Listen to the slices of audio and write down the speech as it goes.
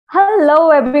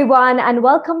Hello, everyone, and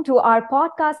welcome to our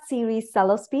podcast series,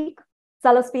 SellerSpeak.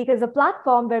 SellerSpeak is a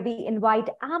platform where we invite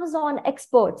Amazon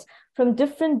experts from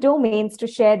different domains to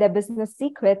share their business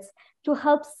secrets to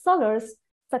help sellers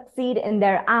succeed in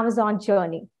their Amazon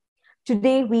journey.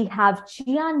 Today, we have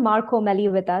Gianmarco Meli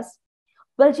with us.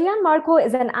 Well, Gianmarco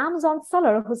is an Amazon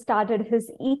seller who started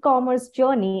his e-commerce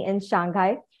journey in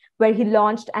Shanghai, where he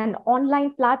launched an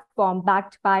online platform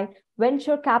backed by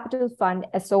venture capital fund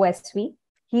SOSV.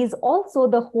 He is also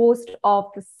the host of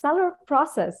the Seller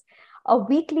Process, a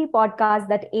weekly podcast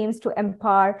that aims to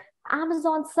empower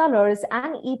Amazon sellers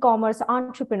and e-commerce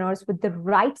entrepreneurs with the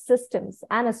right systems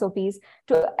and SOPs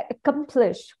to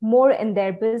accomplish more in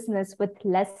their business with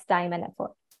less time and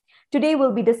effort. Today,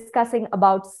 we'll be discussing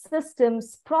about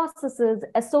systems, processes,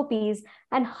 SOPs,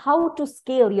 and how to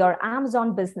scale your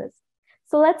Amazon business.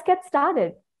 So let's get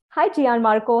started. Hi,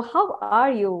 Gianmarco. How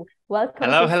are you? Welcome.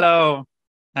 Hello.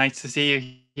 Nice to see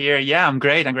you here. Yeah, I'm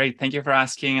great. Thank you for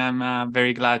asking. I'm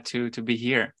very glad to be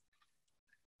here.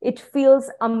 It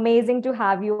feels amazing to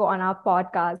have you on our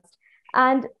podcast.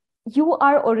 And you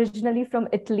are originally from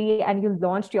Italy and you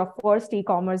launched your first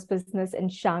e-commerce business in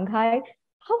Shanghai.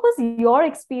 How was your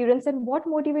experience and what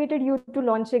motivated you to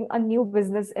launching a new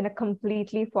business in a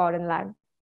completely foreign land?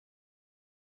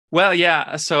 Well,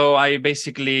 yeah. So I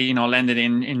basically, landed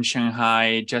in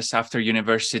Shanghai just after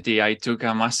university. I took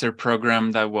a master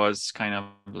program that was kind of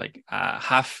like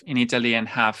half in Italy and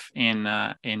half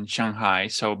in Shanghai.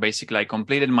 So basically, I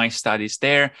completed my studies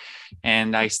there,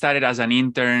 and I started as an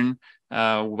intern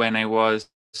when I was,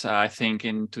 I think,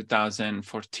 in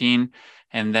 2014.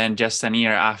 And then just a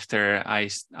year after, I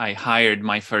hired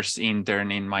my first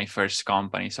intern in my first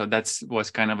company. So that was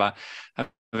kind of a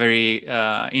very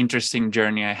interesting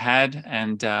journey I had,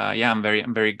 and I'm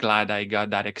very glad I got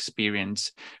that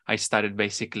experience. I started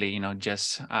basically,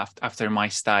 just after my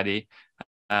study.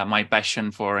 My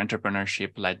passion for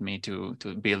entrepreneurship led me to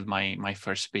build my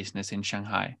first business in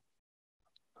Shanghai.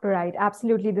 Right,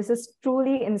 absolutely. This is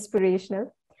truly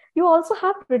inspirational. You also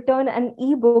have written an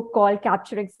ebook called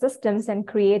Capturing Systems and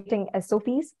Creating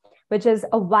SOPs, which is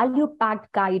a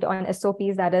value-packed guide on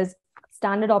SOPs, that is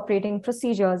standard operating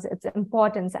procedures, its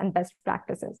importance, and best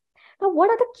practices. Now, what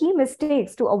are the key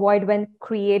mistakes to avoid when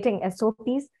creating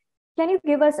SOPs? Can you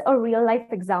give us a real-life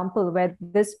example where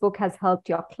this book has helped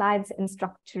your clients in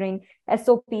structuring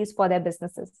SOPs for their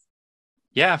businesses?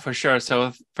 Yeah, for sure.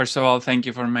 So first of all, thank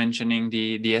you for mentioning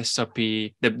the SOP,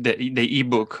 the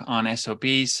ebook on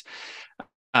SOPs.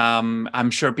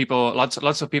 I'm sure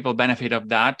lots of people benefit of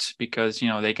that because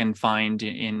they can find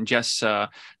in just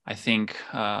I think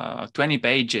 20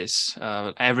 pages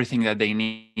everything that they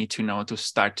need to know to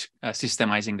start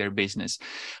systemizing their business.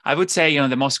 I would say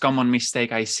the most common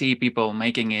mistake I see people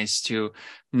making is to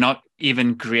not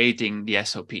even creating the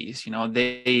SOPs.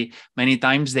 They many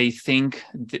times they think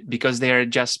because they are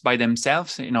just by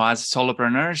themselves, as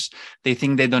solopreneurs, they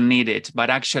think they don't need it, but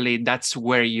actually that's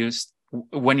where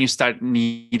when you start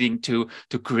needing to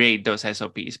create those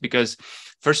SOPs, because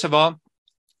first of all,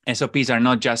 SOPs are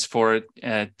not just for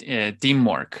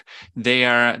teamwork. They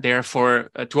are for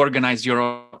to organize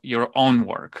your own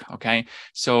work. Okay,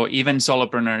 so even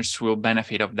solopreneurs will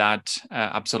benefit of that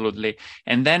absolutely.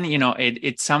 And then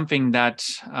it's something that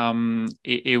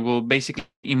it will basically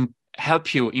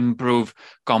help you improve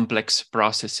complex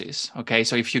processes. Okay,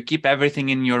 so if you keep everything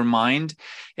in your mind,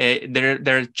 there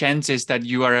are chances that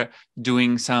you are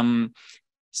doing some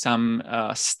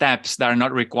steps that are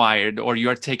not required, or you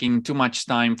are taking too much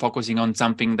time focusing on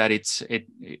something that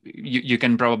you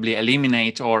can probably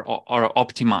eliminate or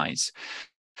optimize.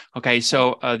 Okay,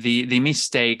 so the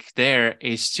mistake there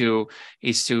is to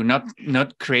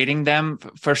not creating them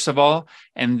first of all,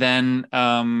 and then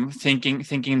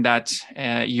thinking that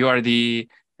you are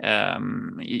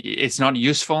it's not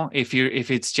useful if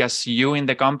it's just you in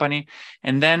the company.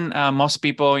 And then most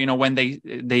people, when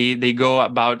they go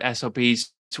about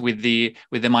SOPs with the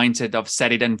mindset of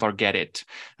set it and forget it.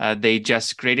 They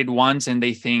just create it once and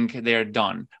they think they're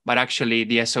done. But actually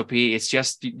the SOP is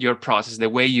just your process, the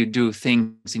way you do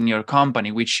things in your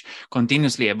company, which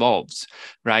continuously evolves,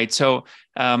 right? So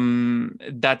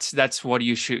that's what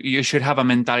you should have a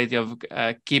mentality of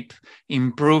keep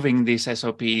improving these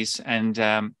SOPs and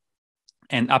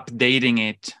updating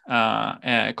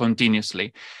it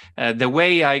continuously. The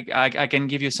way I can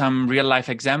give you some real life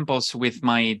examples with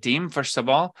my team. First of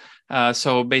all,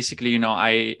 so basically,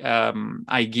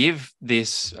 I give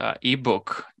this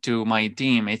ebook to my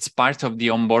team. It's part of the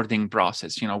onboarding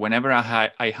process. Whenever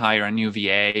I hire a new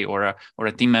VA or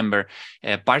a team member,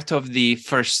 part of the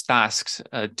first tasks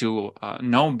to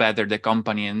know better the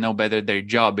company and know better their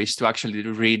job is to actually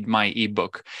read my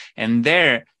ebook. And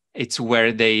there, it's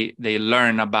where they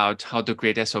learn about how to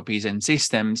create SOPs and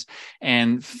systems.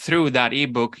 And through that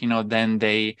ebook, then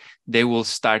they will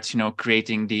start,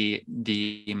 creating the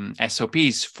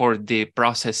SOPs for the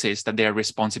processes that they are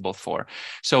responsible for.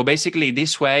 So basically,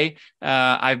 this way,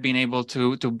 I've been able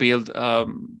to build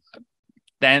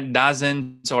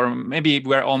dozens, or maybe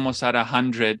we're almost at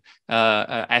 100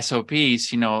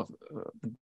 SOPs,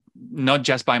 not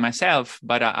just by myself,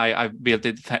 but I've built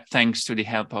it thanks to the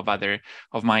help of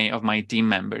my team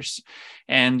members.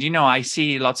 And I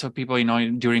see lots of people,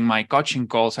 during my coaching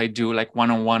calls, I do like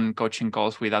one-on-one coaching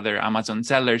calls with other Amazon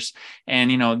sellers,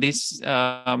 and this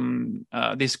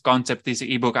concept, this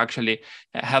ebook actually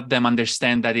helped them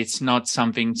understand that it's not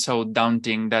something so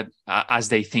daunting that as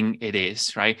they think it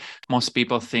is. Right? Most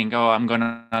people think, oh, I'm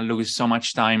gonna lose so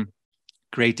much time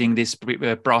creating these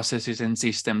processes and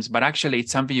systems, but actually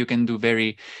it's something you can do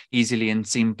very easily and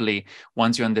simply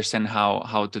once you understand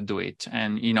how to do it.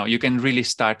 And you can really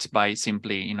start by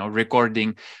simply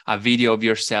recording a video of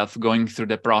yourself going through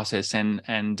the process and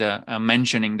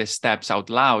mentioning the steps out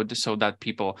loud so that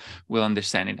people will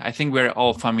understand it. I think we're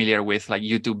all familiar with like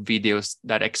YouTube videos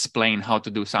that explain how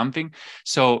to do something.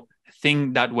 So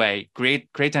think that way.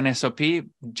 Create an SOP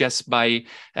just by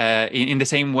in the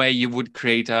same way you would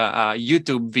create a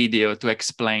YouTube video to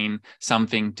explain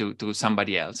something to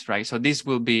somebody else, right? So this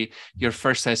will be your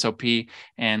first SOP,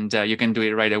 and you can do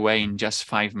it right away in just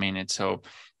 5 minutes. So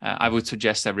I would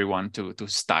suggest everyone to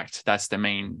start. That's the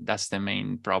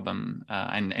main problem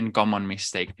and common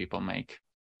mistake people make.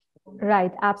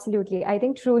 Right, absolutely. I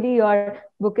think truly your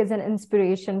book is an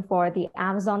inspiration for the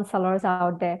Amazon sellers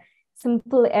out there.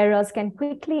 Simple errors can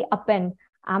quickly upend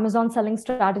Amazon selling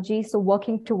strategy. So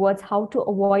working towards how to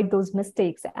avoid those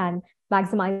mistakes and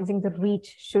maximizing the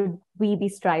reach should we be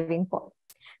striving for.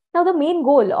 Now, the main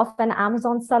goal of an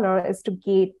Amazon seller is to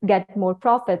get more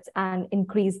profits and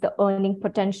increase the earning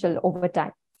potential over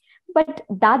time. But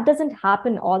that doesn't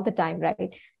happen all the time,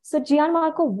 right? So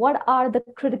Gianmarco, what are the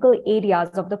critical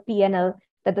areas of the P&L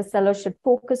that the seller should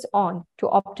focus on to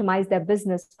optimize their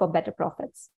business for better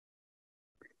profits?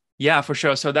 Yeah, for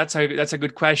sure. So that's a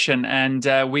good question, and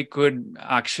we could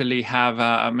actually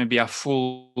have maybe a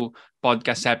full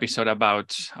podcast episode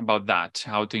about that,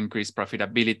 how to increase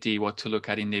profitability, what to look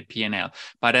at in the P&L.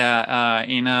 But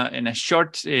in a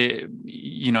short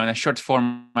in a short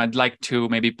form, I'd like to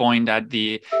maybe point at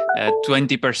the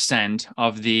 20%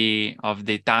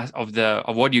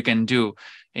 of what you can do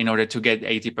in order to get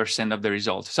 80% of the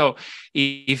result. So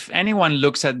if anyone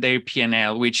looks at their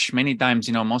P&L, which many times,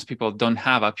 most people don't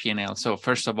have a P&L. So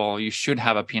first of all, you should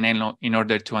have a P&L in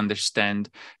order to understand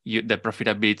the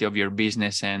profitability of your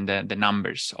business and the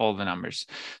numbers, all the numbers.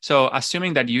 So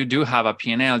assuming that you do have a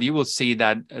P&L, you will see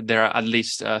that there are at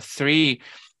least three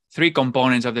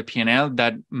components of the P&L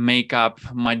that make up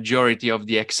majority of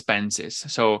the expenses.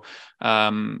 So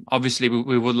obviously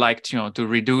we would like to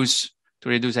reduce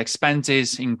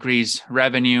expenses, increase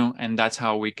revenue, and that's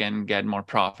how we can get more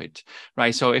profit,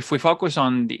 right? So if we focus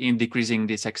on in decreasing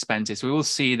these expenses, we will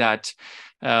see that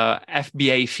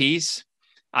FBA fees,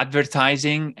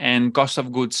 advertising, and cost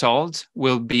of goods sold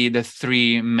will be the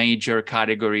three major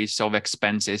categories of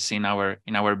expenses in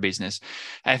our business.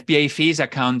 FBA fees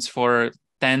accounts for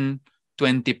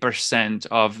 10-20%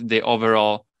 of the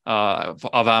overall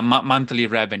of a monthly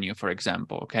revenue, for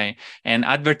example, okay? And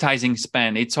advertising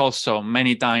spend, it's also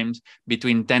many times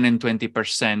between 10 and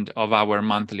 20% of our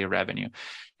monthly revenue.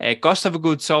 Cost of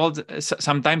goods sold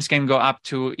sometimes can go up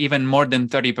to even more than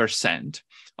 30%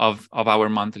 of our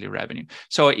monthly revenue.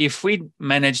 So if we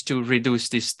manage to reduce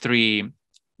these three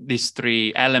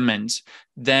elements,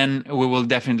 then we will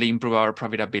definitely improve our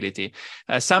profitability.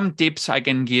 Some tips I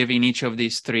can give in each of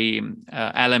these three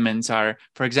elements are,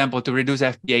 for example, to reduce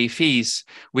FBA fees,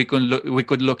 we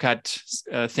could look at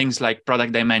things like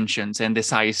product dimensions and the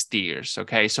size tiers.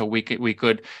 Okay, so we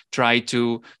could try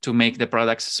to make the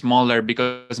products smaller,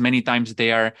 because many times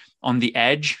they are on the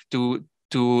edge to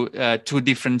two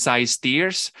different size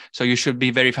tiers. So you should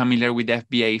be very familiar with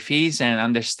FBA fees and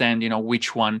understand,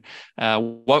 which one,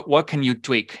 what can you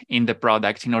tweak in the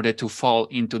product in order to fall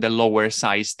into the lower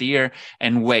size tier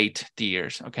and weight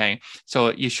tiers. Okay,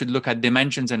 so you should look at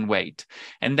dimensions and weight,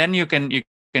 and then you can,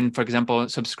 for example,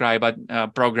 subscribe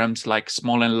at programs like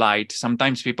Small and Light.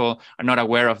 Sometimes people are not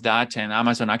aware of that, and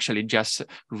Amazon actually just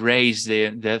raised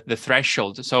the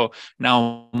threshold. So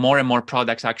now more and more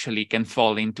products actually can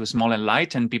fall into Small and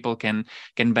Light, and people can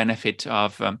benefit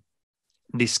of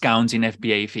discounts in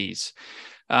FBA fees.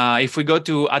 If we go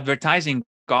to advertising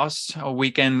costs.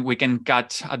 We can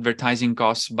cut advertising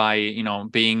costs by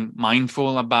being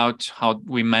mindful about how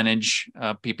we manage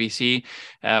PPC.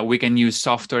 We can use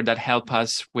software that help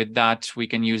us with that. We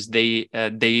can use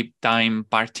daytime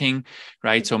parting,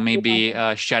 right? So maybe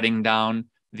shutting down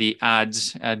the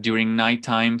ads during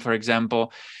nighttime, for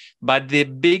example. But the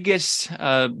biggest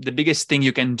thing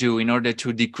you can do in order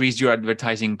to decrease your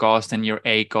advertising cost and your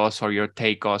A costs or your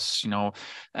take costs,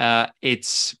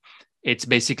 it's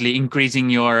basically improving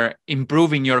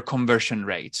your conversion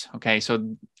rates. Okay,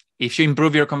 so if you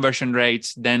improve your conversion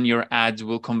rates, then your ads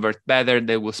will convert better.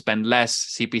 They will spend less.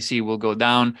 CPC will go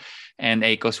down, and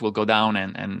ACOS will go down,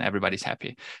 and everybody's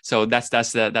happy. So that's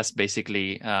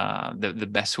basically the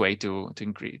best way to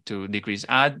decrease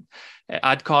ad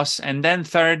costs. And then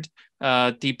third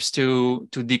tips to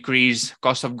decrease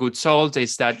cost of goods sold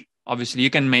is that obviously you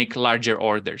can make larger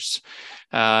orders.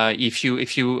 If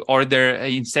you order,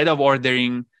 instead of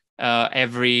ordering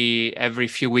every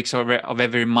few weeks of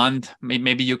every month,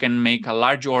 maybe you can make a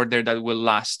large order that will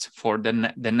last for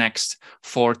the next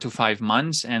 4 to 5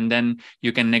 months, and then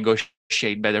you can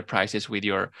negotiate better prices with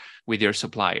your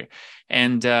supplier.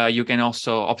 And you can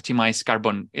also optimize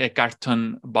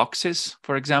carton boxes,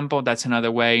 for example. That's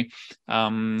another way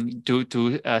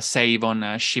to save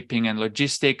on shipping and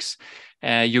logistics.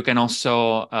 You can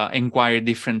also inquire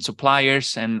different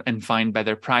suppliers and find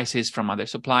better prices from other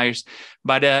suppliers.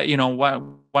 But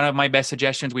one of my best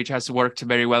suggestions, which has worked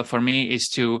very well for me, is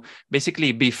to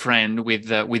basically be friend with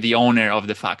the owner of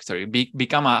the factory.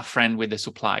 Become a friend with the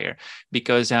supplier,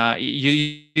 because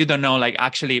you don't know, like,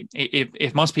 actually,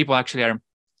 if most people actually are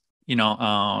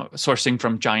sourcing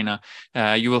from China,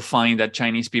 you will find that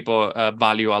Chinese people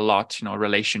value a lot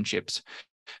relationships.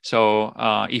 So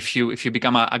if you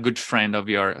become a good friend of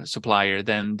your supplier,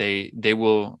 then they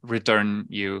will return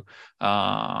you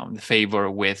the favor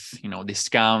with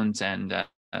discounts and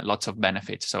lots of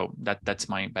benefits. So that's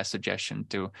my best suggestion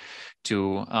to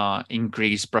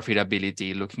increase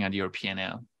profitability looking at your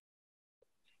P&L.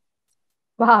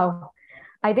 Wow.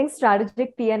 I think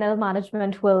strategic P&L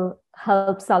management will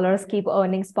help sellers keep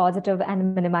earnings positive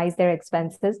and minimize their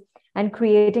expenses. And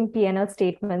creating P&L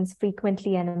statements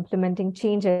frequently and implementing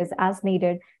changes as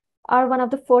needed are one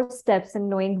of the first steps in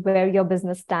knowing where your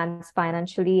business stands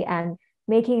financially and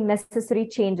making necessary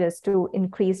changes to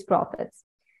increase profits.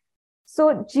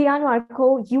 So,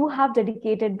 Gianmarco, you have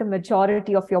dedicated the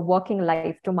majority of your working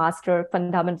life to master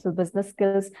fundamental business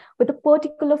skills with a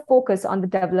particular focus on the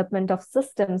development of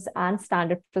systems and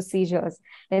standard procedures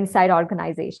inside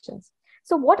organizations.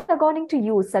 So what, according to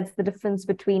you, sets the difference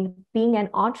between being an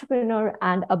entrepreneur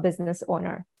and a business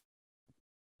owner?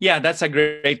 Yeah, that's a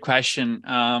great question.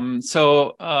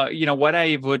 What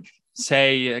I would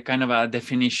say, kind of a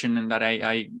definition that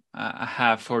I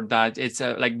have for that, it's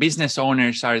like business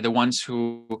owners are the ones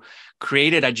who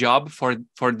created a job for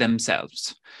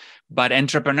themselves, but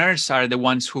entrepreneurs are the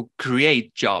ones who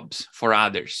create jobs for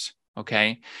others.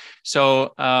 Okay,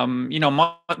 so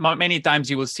many times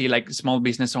you will see like small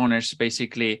business owners,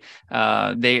 basically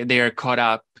they are caught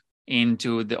up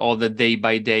into all the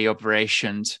day-by-day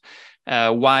operations,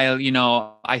 while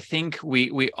I think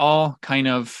we all kind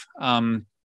of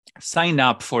signed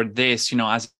up for this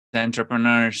as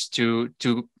entrepreneurs to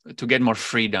get more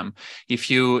freedom. If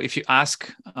you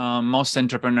ask most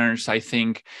entrepreneurs, I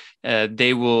think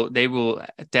they will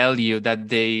tell you that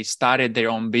they started their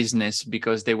own business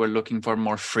because they were looking for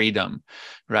more freedom,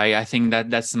 right? I think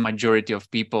that's the majority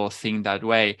of people think that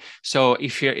way. So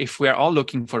if we're all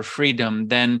looking for freedom,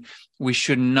 then we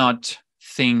should not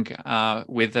think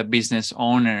with a business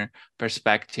owner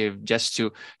perspective just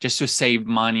to save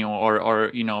money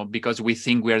or because we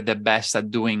think we're the best at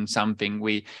doing something,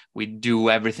 we do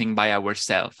everything by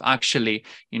ourselves. Actually,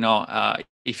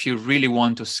 if you really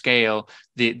want to scale,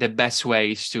 the best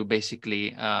way is to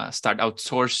basically start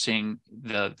outsourcing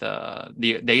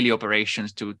the daily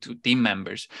operations to team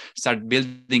members. Start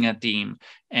building a team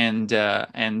and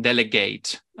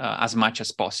delegate as much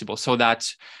as possible, so that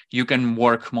you can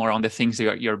work more on the things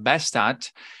that you're best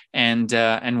at,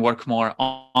 and work more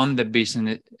on the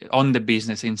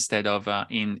business instead of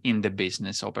in the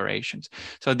business operations.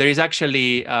 So there is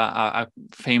actually a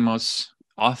famous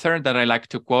author that I like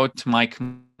to quote, Mike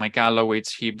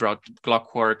Allowitz. He brought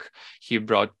Clockwork, he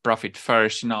brought Profit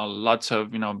First, lots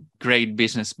of great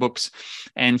business books,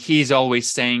 and he's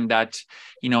always saying that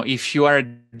if you are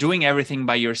doing everything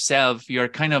by yourself, you're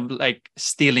kind of like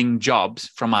stealing jobs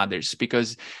from others,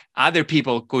 because other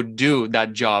people could do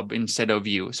that job instead of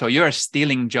you. So you're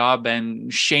stealing job,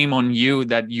 and shame on you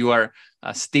that you are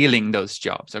stealing those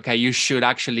jobs. Okay, you should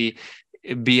actually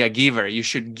be a giver. You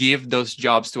should give those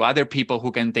jobs to other people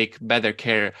who can take better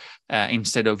care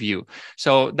instead of you.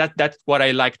 So that's what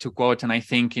I like to quote, and I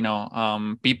think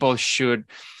people should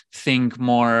think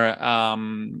more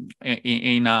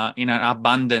in an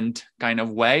abundant kind of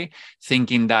way,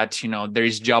 thinking that there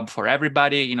is job for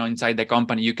everybody. Inside the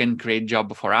company, you can create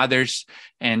job for others,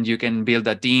 and you can build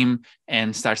a team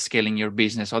and start scaling your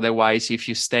business. Otherwise, if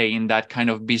you stay in that kind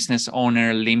of business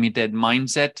owner limited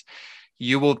mindset,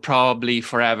 you will probably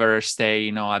forever stay,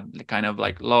 at kind of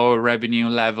like low revenue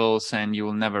levels, and you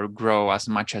will never grow as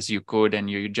much as you could, and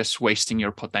you're just wasting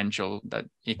your potential that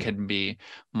it can be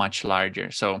much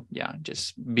larger. So yeah,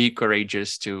 just be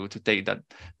courageous to take that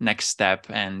next step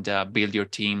and build your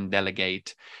team,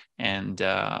 delegate, and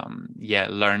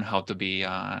learn how to be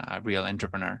a real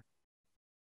entrepreneur.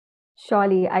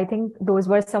 Surely, I think those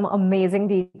were some amazing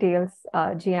details,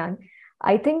 Gian.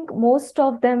 I think most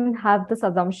of them have this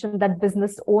assumption that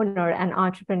business owner and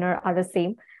entrepreneur are the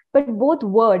same, but both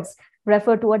words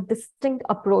refer to a distinct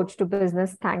approach to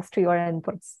business thanks to your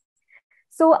inputs.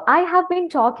 So I have been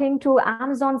talking to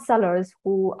Amazon sellers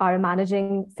who are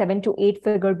managing 7 to 8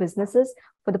 figure businesses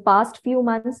for the past few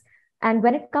months. And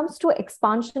when it comes to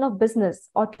expansion of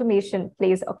business, automation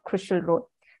plays a crucial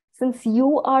role. Since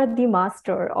you are the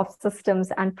master of systems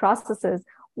and processes,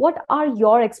 what are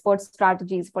your expert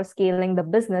strategies for scaling the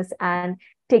business and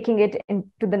taking it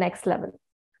into the next level?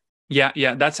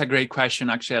 Yeah, that's a great question.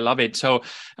 Actually, I love it. So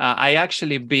I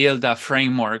actually build a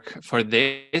framework for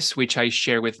this, which I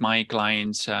share with my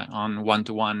clients on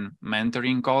one-to-one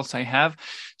mentoring calls I have.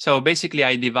 So basically,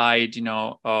 I divide,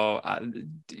 the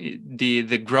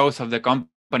growth of the company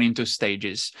into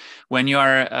stages. When you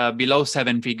are below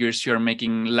 7 figures, you're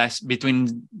making less,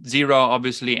 between zero,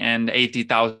 obviously, and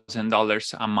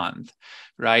 $80,000 a month,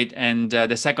 right? And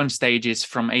the second stage is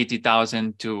from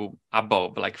 80,000 to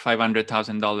above, like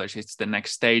 $500,000. It's the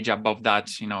next stage. Above that,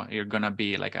 you're gonna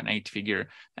be like an 8-figure,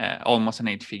 almost an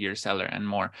 8-figure seller and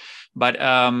more. But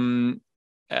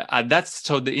that's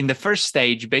so in the first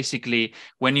stage, basically,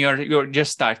 when you're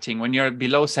just starting, when you're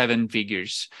below 7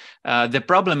 figures, the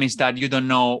problem is that you don't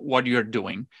know what you're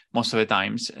doing most of the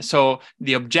times. So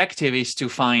the objective is to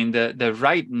find the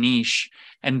right niche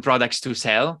and products to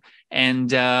sell,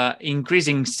 and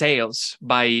increasing sales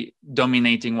by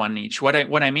dominating one niche. What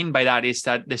I mean by that is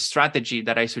that the strategy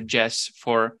that I suggest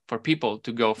for people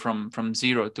to go from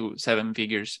 0 to 7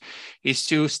 figures is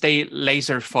to stay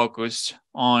laser focused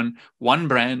on one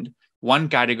brand, one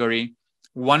category,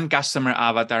 one customer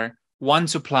avatar, one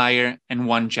supplier, and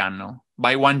one channel.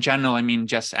 By one channel, I mean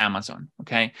just Amazon,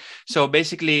 okay? So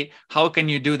basically, how can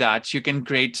you do that? You can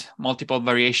create multiple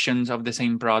variations of the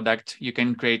same product. You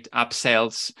can create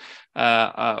upsells.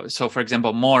 So for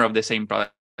example, more of the same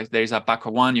product. There's a pack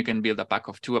of 1, you can build a pack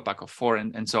of 2, a pack of 4,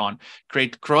 and so on.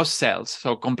 Create cross sells,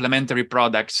 so complementary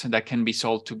products that can be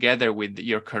sold together with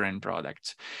your current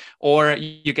products. Or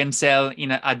you can sell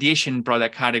in addition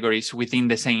product categories within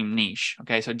the same niche,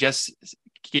 okay? So just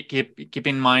keep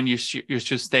in mind you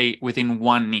should stay within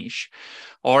one niche.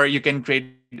 Or you can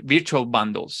create virtual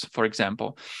bundles, for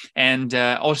example, and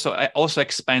also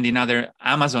expand in other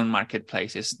Amazon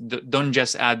marketplaces. Don't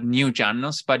just add new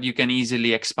channels, but you can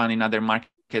easily expand in other marketplaces.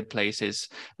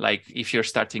 Like if you're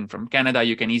starting from Canada,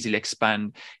 you can easily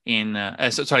expand in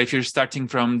if you're starting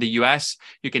from the US,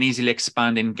 you can easily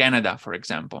expand in Canada, for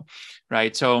example,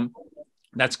 right? So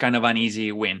that's kind of an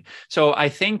easy win. So I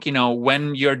think,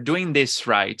 when you're doing this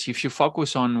right, if you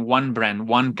focus on one brand,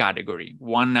 one category,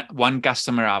 one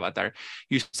customer avatar,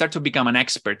 you start to become an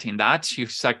expert in that. You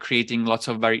start creating lots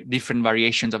of different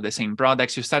variations of the same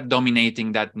products. You start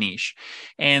dominating that niche.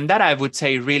 And that, I would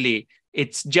say, really,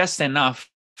 it's just enough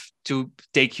to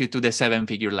take you to the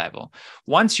 7-figure level.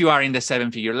 Once you are in the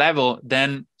 7-figure level,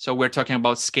 then, so we're talking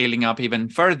about scaling up even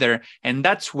further. And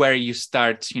that's where you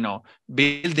start,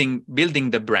 building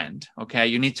the brand. Okay.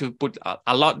 You need to put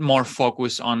a lot more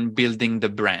focus on building the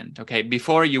brand. Okay.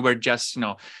 Before you were just,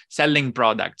 selling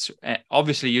products.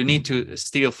 Obviously you need to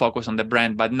still focus on the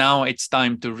brand, but now it's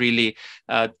time to really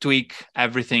tweak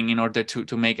everything in order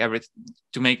to make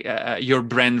your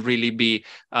brand really be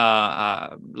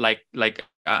like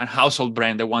a household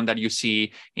brand, the one that you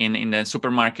see in the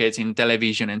supermarkets, in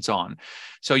television, and so on.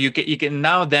 So you can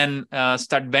now then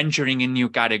start venturing in new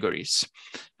categories.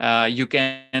 You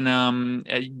can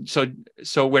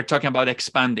so we're talking about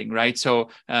expanding, right? So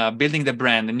building the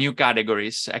brand, new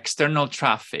categories, external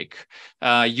traffic,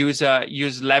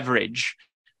 use leverage,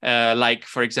 like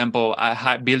for example,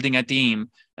 building a team.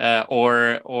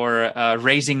 Or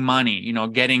raising money,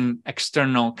 getting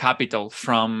external capital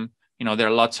from there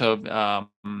are lots of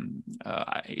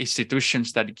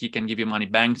institutions that can give you money,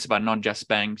 banks, but not just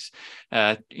banks,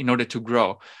 in order to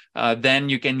grow. Then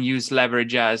you can use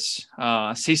leverage as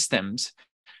systems.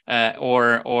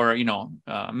 Or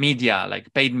media,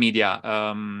 like paid media,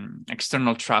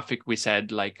 external traffic, we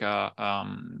said, like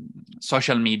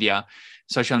social media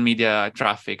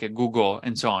traffic, Google,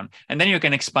 and so on. And then you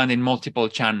can expand in multiple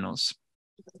channels,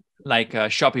 like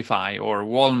Shopify or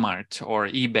Walmart or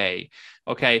eBay.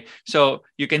 Okay, so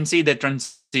you can see the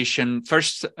transition.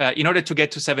 First, in order to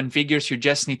get to 7 figures, you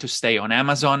just need to stay on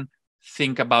Amazon.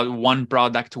 Think about one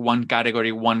product, one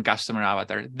category, one customer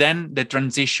avatar. Then the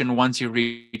transition, once you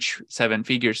reach 7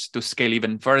 figures, to scale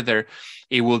even further,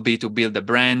 it will be to build a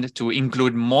brand, to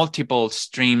include multiple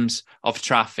streams of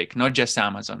traffic, not just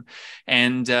Amazon,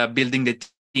 and building the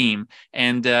team,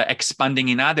 and expanding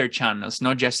in other channels,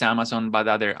 not just Amazon, but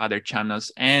other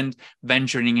channels, and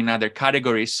venturing in other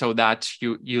categories, so that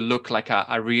you look like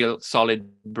a real solid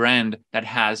brand that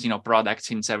has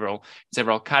products in several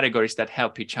categories that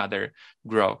help each other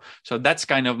grow. So that's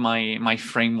kind of my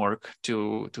framework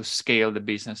to scale the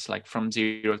business, like from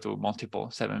 0 to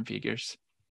multiple 7 figures.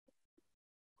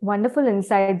 Wonderful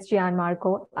insights,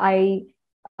 Gianmarco. I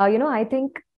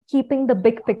think keeping the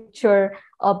big picture,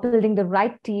 building the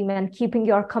right team, and keeping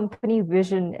your company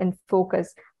vision in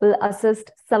focus will assist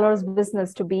sellers'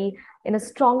 business to be in a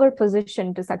stronger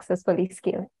position to successfully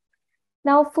scale.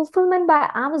 Now, fulfillment by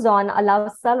Amazon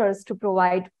allows sellers to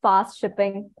provide fast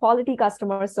shipping, quality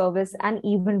customer service, and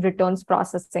even returns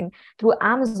processing through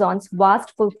Amazon's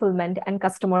vast fulfillment and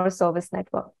customer service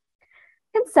network.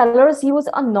 Can sellers use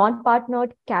a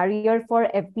non-partnered carrier for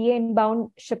FBA inbound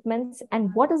shipments?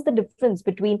 And what is the difference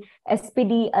between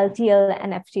SPD, LTL,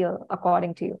 and FTL,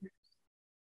 according to you?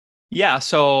 Yeah,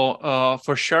 so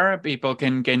for sure, people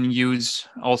can use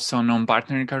also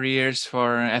non-partner carriers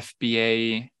for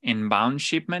FBA inbound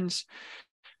shipments.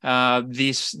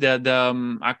 Acronyms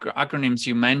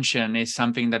you mentioned is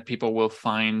something that people will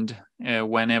find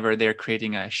whenever they're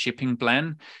creating a shipping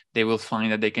plan. They will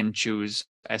find that they can choose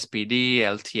SPD,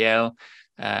 LTL,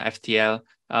 FTL.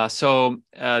 So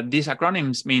these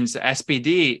acronyms means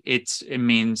SPD. It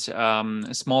means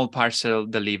small parcel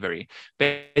delivery.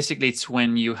 Basically, it's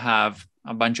when you have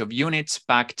a bunch of units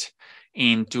packed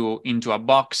into a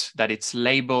box that it's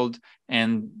labeled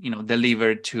and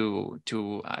delivered to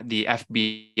the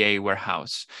FBA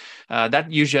warehouse.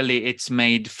 That usually it's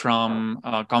made from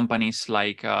companies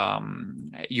like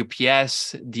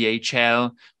UPS,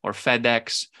 DHL, or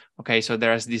FedEx. Okay, so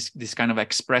there's this kind of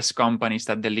express companies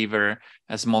that deliver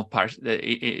a small part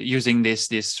using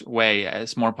this way, a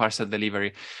small parcel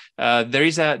delivery. There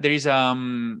is a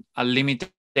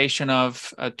limitation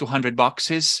of 200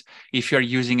 boxes if you're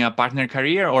using a partner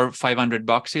carrier, or 500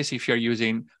 boxes if you're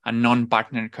using a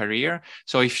non-partner carrier.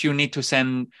 So if you need to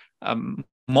send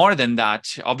more than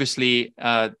that, obviously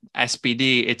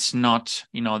SPD, it's not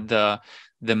the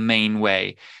main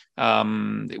way.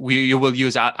 You will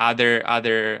use other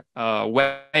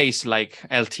ways like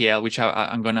LTL, which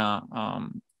I'm gonna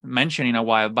mention in a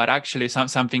while. But actually,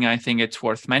 something I think it's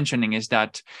worth mentioning is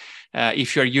that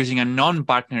if you're using a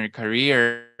non-partner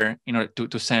carrier,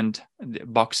 to send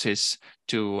boxes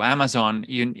to Amazon,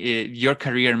 your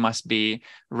carrier must be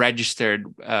registered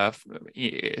to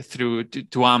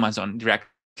Amazon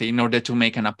directly in order to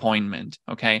make an appointment.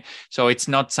 Okay, so it's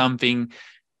not something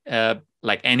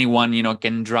like anyone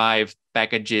can drive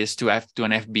packages to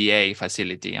an FBA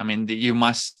facility. I mean, you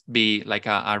must be like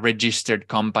a registered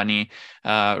company,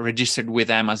 registered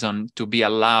with Amazon to be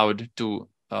allowed to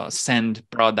send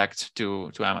products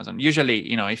to Amazon.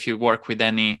 Usually, if you work with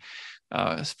any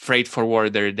freight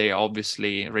forwarder, they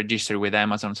obviously register with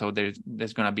Amazon, so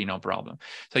there's going to be no problem.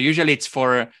 So usually it's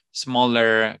for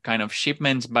smaller kind of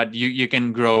shipments, but you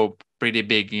can grow pretty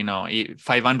big.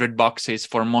 500 boxes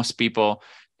for most people,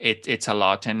 it's a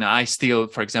lot. And I still,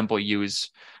 for example,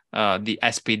 use the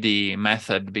SPD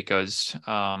method because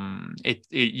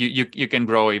you can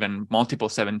grow even multiple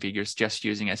 7 figures just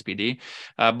using SPD.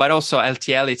 But also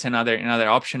LTL, it's another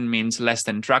option, means less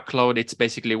than truckload. It's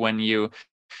basically when you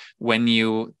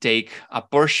take a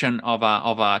portion of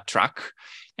a truck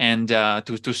and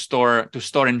to store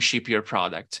and ship your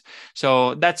product.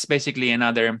 So that's basically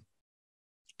another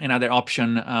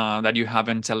option that you have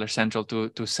in Seller Central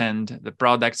to send the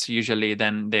products. Usually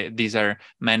then these are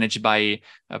managed by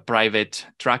a private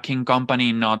tracking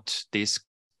company, not this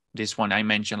this one I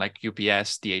mentioned, like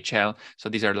UPS, DHL. So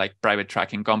these are like private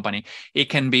tracking company. It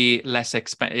can be less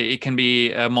it can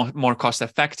be more cost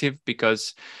effective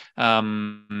because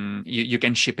you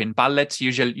can ship in pallets.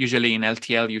 Usually in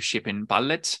LTL you ship in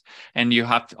pallets, and you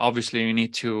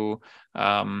need to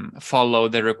follow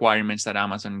the requirements that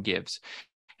Amazon gives.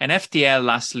 And FTL,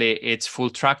 lastly, it's full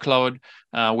truckload,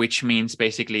 which means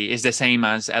basically it's the same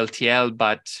as LTL,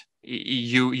 but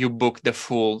you book the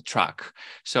full truck.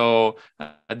 So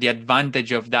the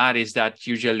advantage of that is that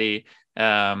usually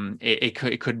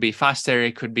it could be faster,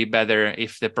 it could be better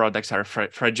if the products are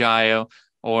fragile,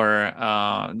 or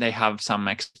they have some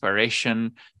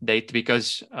expiration date,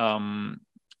 because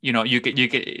you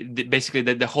can basically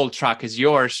the whole truck is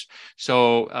yours.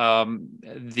 So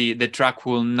the truck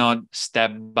will not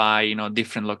step by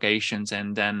different locations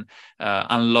and then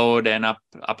unload and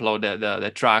upload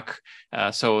the truck.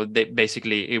 So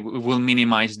it will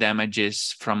minimize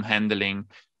damages from handling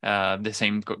the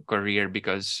same courier,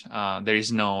 because there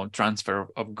is no transfer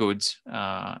of goods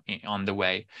on the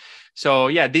way. So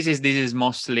yeah, this is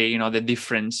mostly the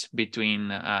difference between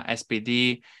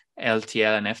SPD,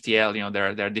 LTL and FTL.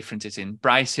 There are differences in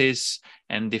prices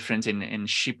and difference in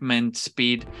shipment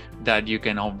speed that you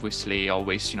can obviously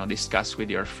always discuss with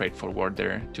your freight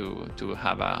forwarder to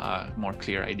have a more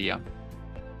clear idea.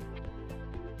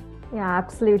 Yeah,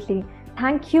 absolutely.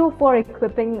 Thank you for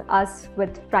equipping us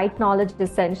with freight knowledge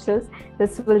essentials.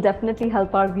 This will definitely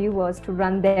help our viewers to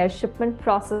run their shipment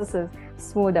processes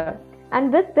smoother.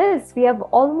 And with this, we have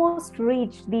almost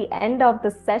reached the end of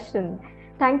the session.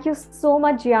 Thank you so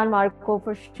much, Gianmarco,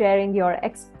 for sharing your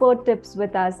expert tips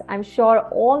with us. I'm sure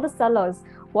all the sellers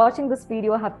watching this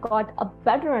video have got a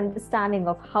better understanding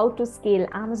of how to scale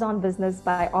Amazon business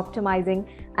by optimizing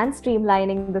and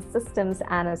streamlining the systems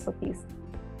and SOPs.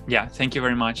 Yeah, thank you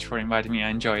very much for inviting me. I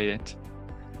enjoyed it.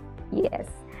 Yes.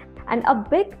 And a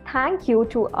big thank you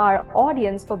to our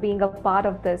audience for being a part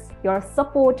of this. Your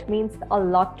support means a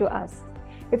lot to us.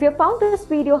 If you found this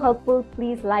video helpful,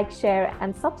 please like, share,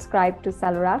 and subscribe to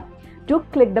SellerApp. Do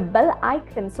click the bell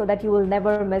icon so that you will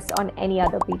never miss on any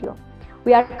other video.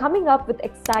 We are coming up with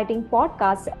exciting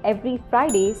podcasts every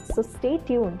Friday, so stay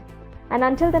tuned. And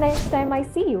until the next time I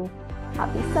see you,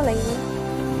 happy selling.